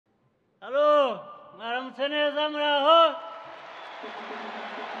Hello, mwaramutse neza muraho?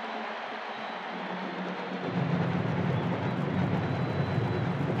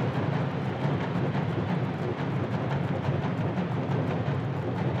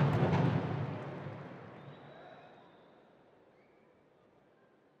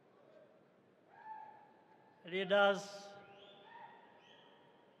 Leaders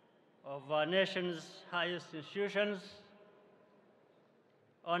of our nation's highest institutions,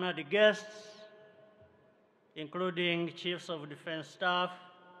 honored guests, including chiefs of defense staff,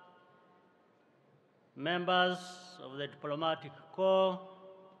 members of the diplomatic corps,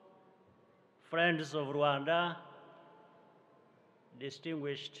 friends of Rwanda,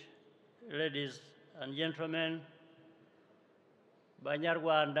 distinguished ladies and gentlemen,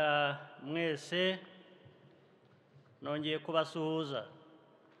 Banyarwanda mwese, nongeye kubasuhuza.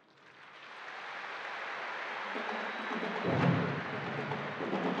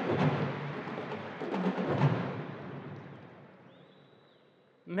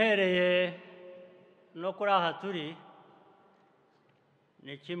 Mpereye no kuri aha turi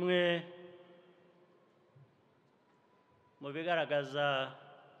ni kimwe mu bigaragaza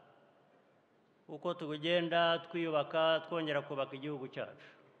uko tugenda twiyubaka twongera kubaka igihugu cyacu.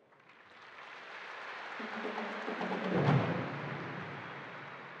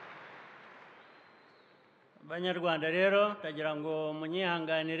 Abanyarwanda rero ndagira ngo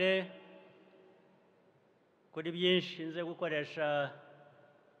munyihanganire kuri byinshi nze gukoresha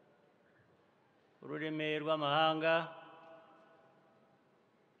ururimi rw'amahanga,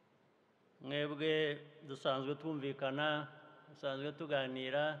 mwebwe dusanzwe twumvikana, dusanzwe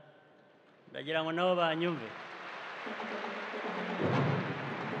tuganira, ndagira ngo nabo banyumve.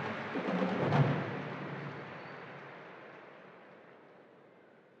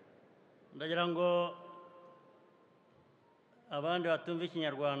 Ndagira ngo abandi batumva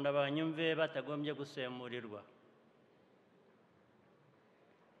ikinyarwanda banyumve batagombye gusemurirwa.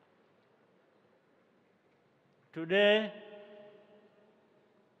 Today,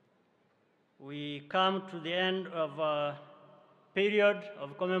 we come to the end of a period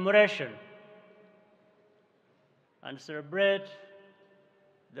of commemoration and celebrate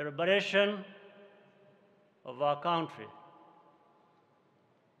the liberation of our country.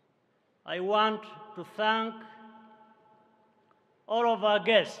 I want to thank all of our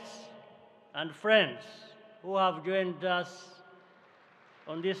guests and friends who have joined us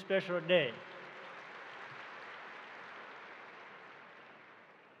on this special day.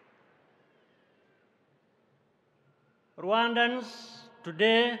 Rwandans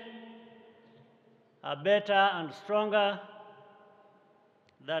today are better and stronger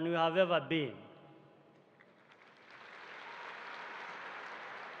than we have ever been.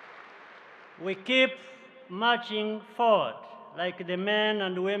 We keep marching forward like the men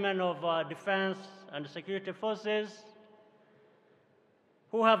and women of our defense and security forces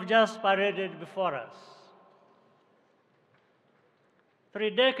who have just paraded before us. 3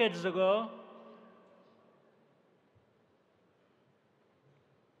 decades ago,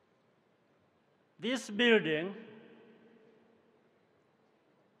 this building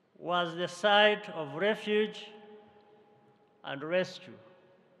was the site of refuge and rescue.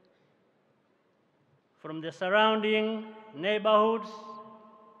 From the surrounding neighborhoods,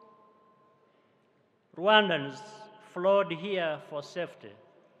 Rwandans flowed here for safety,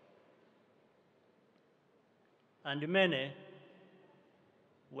 and many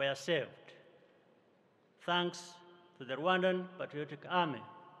were saved, thanks to the Rwandan Patriotic Army.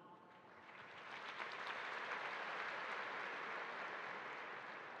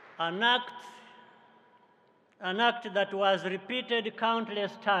 An act that was repeated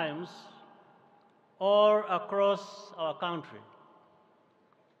countless times all across our country.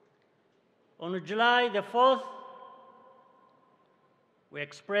 On July the 4th, we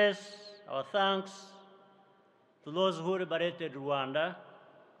express our thanks to those who liberated Rwanda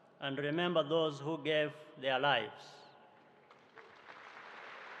and remember those who gave their lives.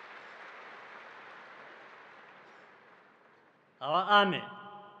 Our army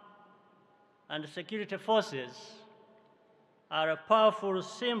and security forces are a powerful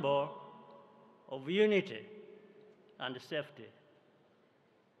symbol of unity and safety.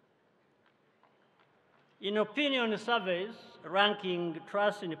 In opinion surveys ranking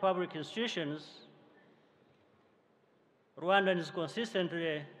trust in public institutions, Rwandans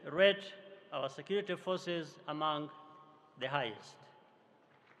consistently rate our security forces among the highest.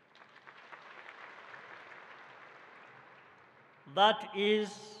 That is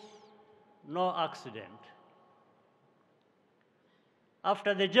no accident.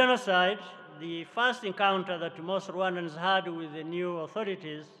 After the genocide, the first encounter that most Rwandans had with the new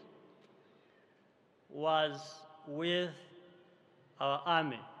authorities was with our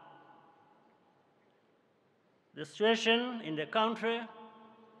army. The situation in the country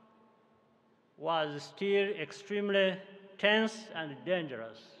was still extremely tense and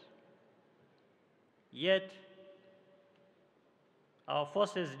dangerous. Yet, our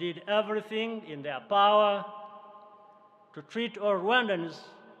forces did everything in their power to treat all Rwandans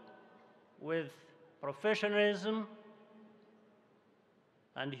with professionalism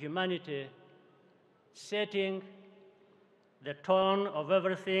and humanity, setting the tone of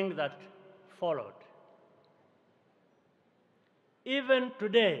everything that followed. Even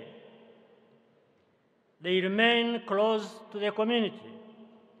today, they remain close to the community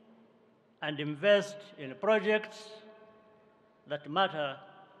and invest in projects that matter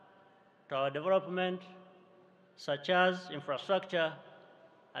to our development, such as infrastructure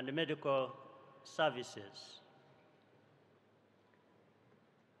and medical services.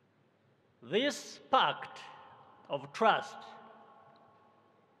 This pact of trust,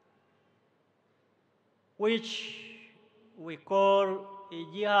 which we call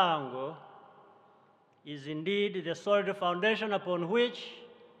Ijambo, is indeed the solid foundation upon which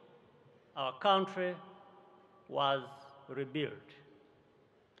our country was rebuilt.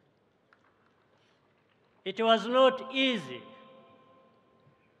 It was not easy.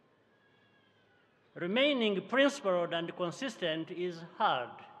 Remaining principled and consistent is hard,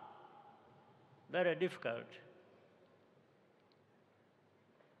 very difficult.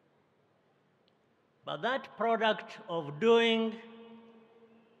 But that product of doing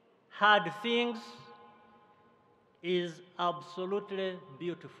hard things is absolutely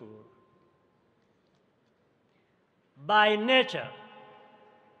beautiful. By nature,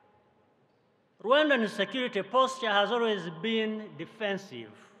 Rwandan security posture has always been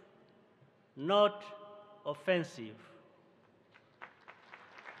defensive, not offensive.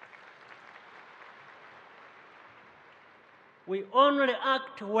 We only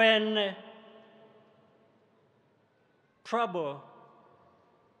act when trouble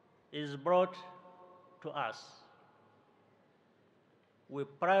is brought to us. We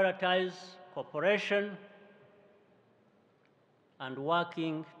prioritize cooperation and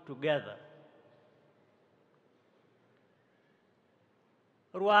working together.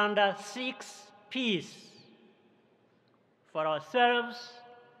 Rwanda seeks peace for ourselves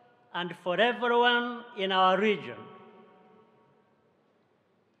and for everyone in our region.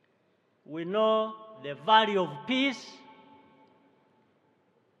 We know the value of peace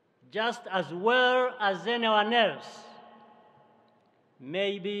just as well as anyone else,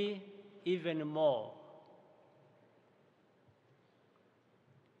 maybe even more.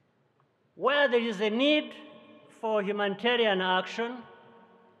 Where there is a need for humanitarian action,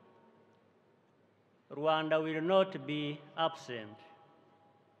 Rwanda will not be absent.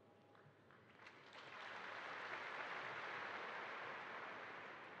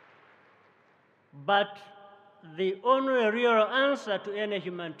 But the only real answer to any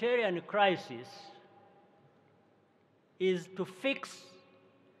humanitarian crisis is to fix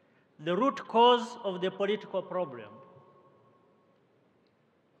the root cause of the political problem.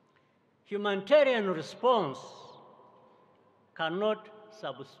 Humanitarian response cannot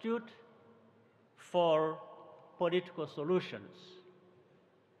substitute for political solutions.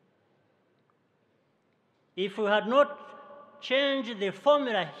 If we had not changed the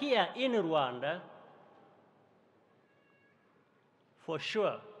formula here in Rwanda, for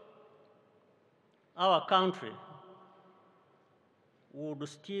sure, our country would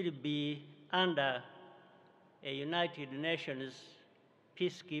still be under a United Nations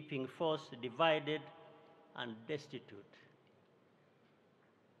peacekeeping force, divided and destitute.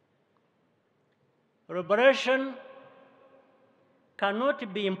 Liberation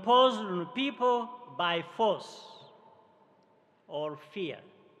cannot be imposed on people by force or fear.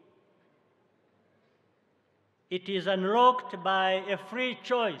 It is unlocked by a free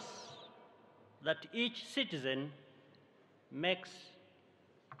choice that each citizen makes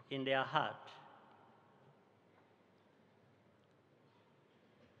in their heart.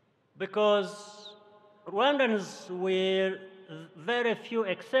 Because Rwandans, with very few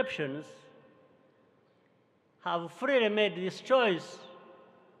exceptions, have freely made this choice,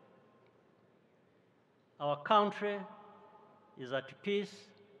 our country is at peace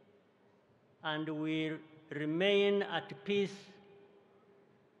and will remain at peace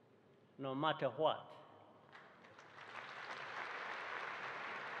no matter what.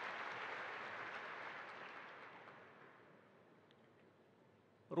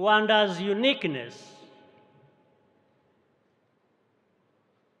 Rwanda's uniqueness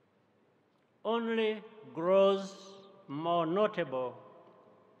only grows more notable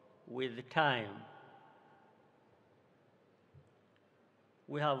with time.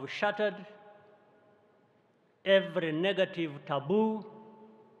 we have shattered every negative taboo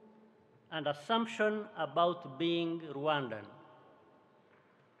and assumption about being Rwandan.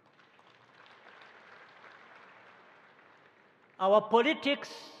 Our politics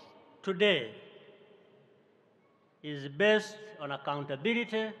today is based on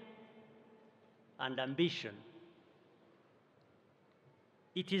accountability and ambition.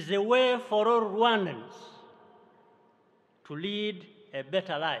 It is a way for all Rwandans to lead a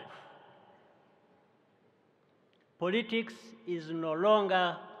better life. Politics is no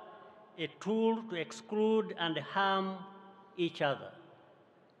longer a tool to exclude and harm each other.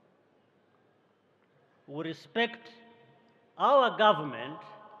 We respect our government,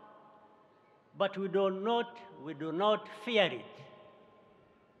 but we do not fear it,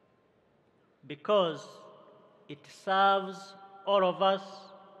 because it serves all of us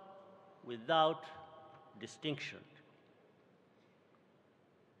without distinction.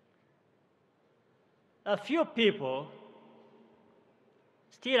 A few people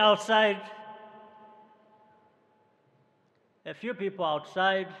outside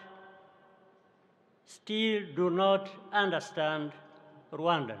still do not understand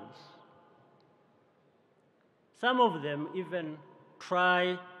Rwandans. Some of them even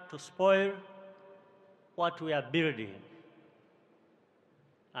try to spoil what we are building,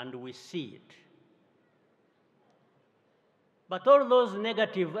 and we see it. But all those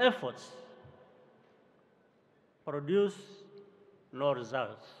negative efforts produce no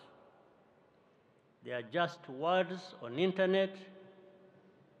results. They are just words on the internet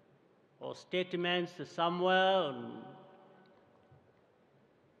or statements somewhere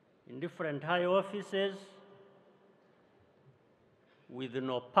in different high offices with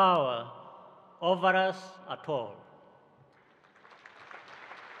no power over us at all.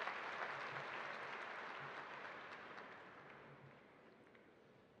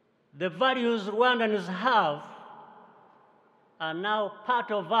 The values Rwandans have are now part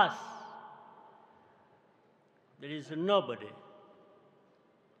of us. There is nobody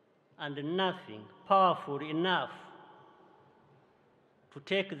and nothing powerful enough to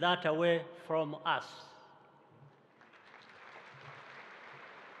take that away from us.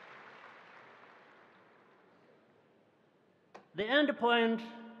 The end point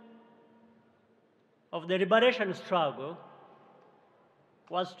of the liberation struggle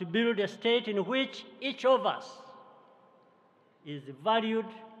was to build a state in which each of us is valued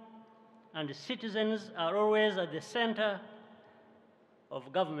and citizens are always at the center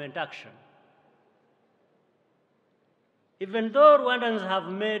of government action. Even though Rwandans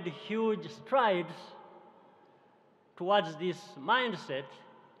have made huge strides towards this mindset,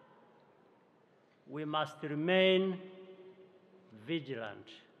 we must remain vigilant.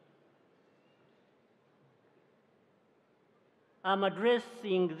 I'm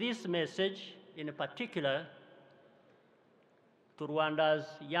addressing this message in particular to Rwanda's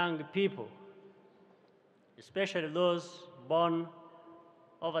young people, especially those born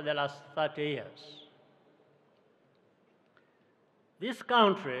over the last 30 years. This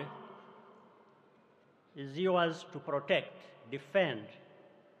country is yours to protect, defend,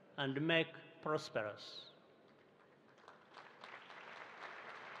 and make prosperous.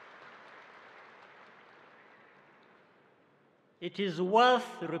 It is worth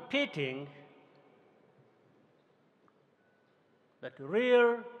repeating that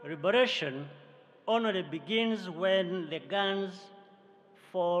real liberation only begins when the guns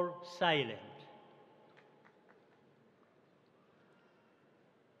fall silent.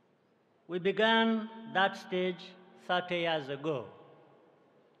 We began that stage 30 years ago,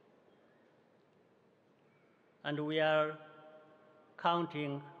 and we are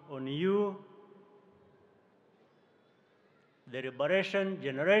counting on you, the liberation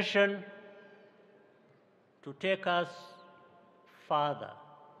generation, to take us further.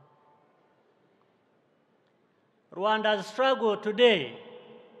 Rwanda's struggle today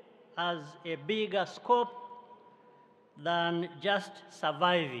has a bigger scope than just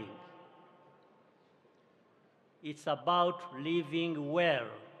surviving. It's about living well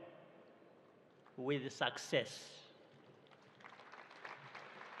with success.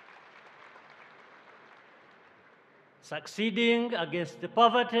 Succeeding against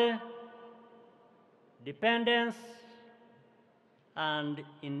poverty, dependence, and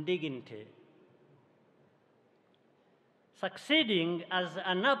indignity. Succeeding as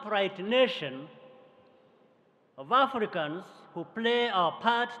an upright nation of Africans who play our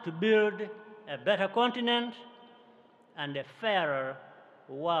part to build a better continent and a fairer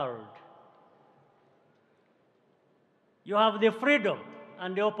world. You have the freedom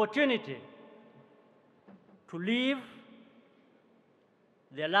and the opportunity to live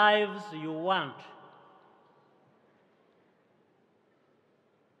the lives you want.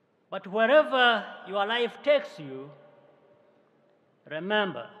 But wherever your life takes you,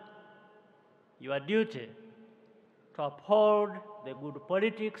 remember your duty to uphold the good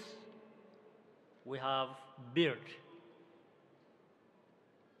politics we have built.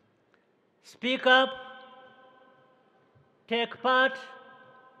 Speak up, take part,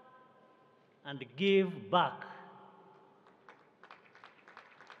 and give back.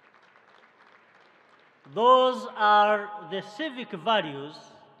 Those are the civic values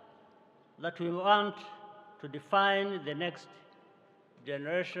that we want to define the next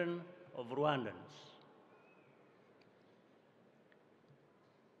generation of Rwandans.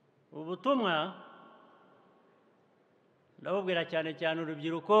 Ubutumwa ndabubwira cyane cyane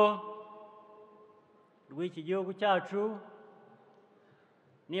urubyiruko rw'iki gihugu cyacu,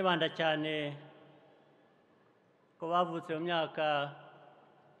 nibanda cyane ko bavutse mu myaka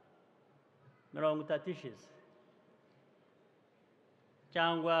 30 ishize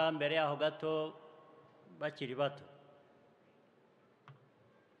cyangwa mbere yaho gato bakiri bato.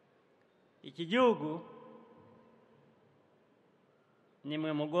 Iki gihugu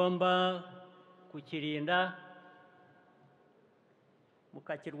nimwe mugomba kukirinda,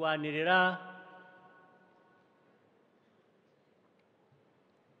 mukakirwanirira,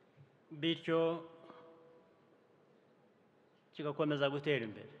 bityo kigakomeza gutera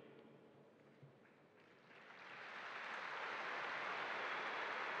imbere.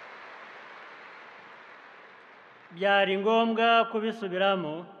 Byari ngombwa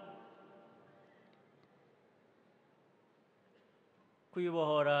kubisubiramo.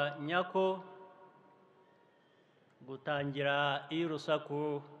 Kwibohora nyako gutangira iyo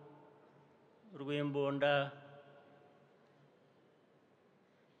urusaku rw'imbunda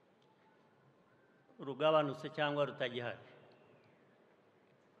rugabanutse cyangwa rutagihari.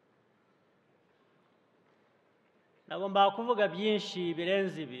 Nagomba kuvuga byinshi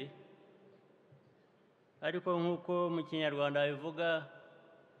birenze ibi, ariko nk'uko mu Kinyarwanda bivuga,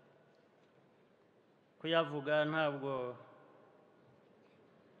 kuyavuga ntabwo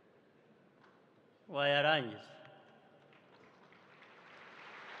wayarangiza.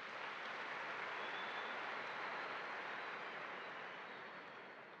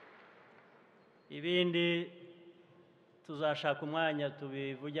 Ibindi tuzashaka umwanya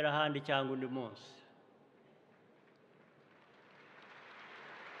tubivugira ahandi cyangwa undi munsi.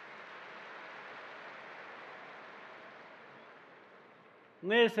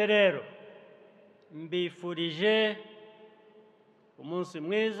 Mwese rero mbifurije umunsi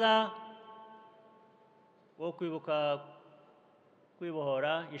mwiza wo kwibuka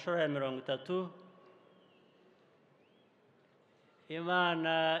kwibohora inshuro ya 30.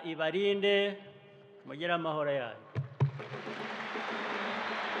 Imana ibarinde, mugire amahoro yanyu.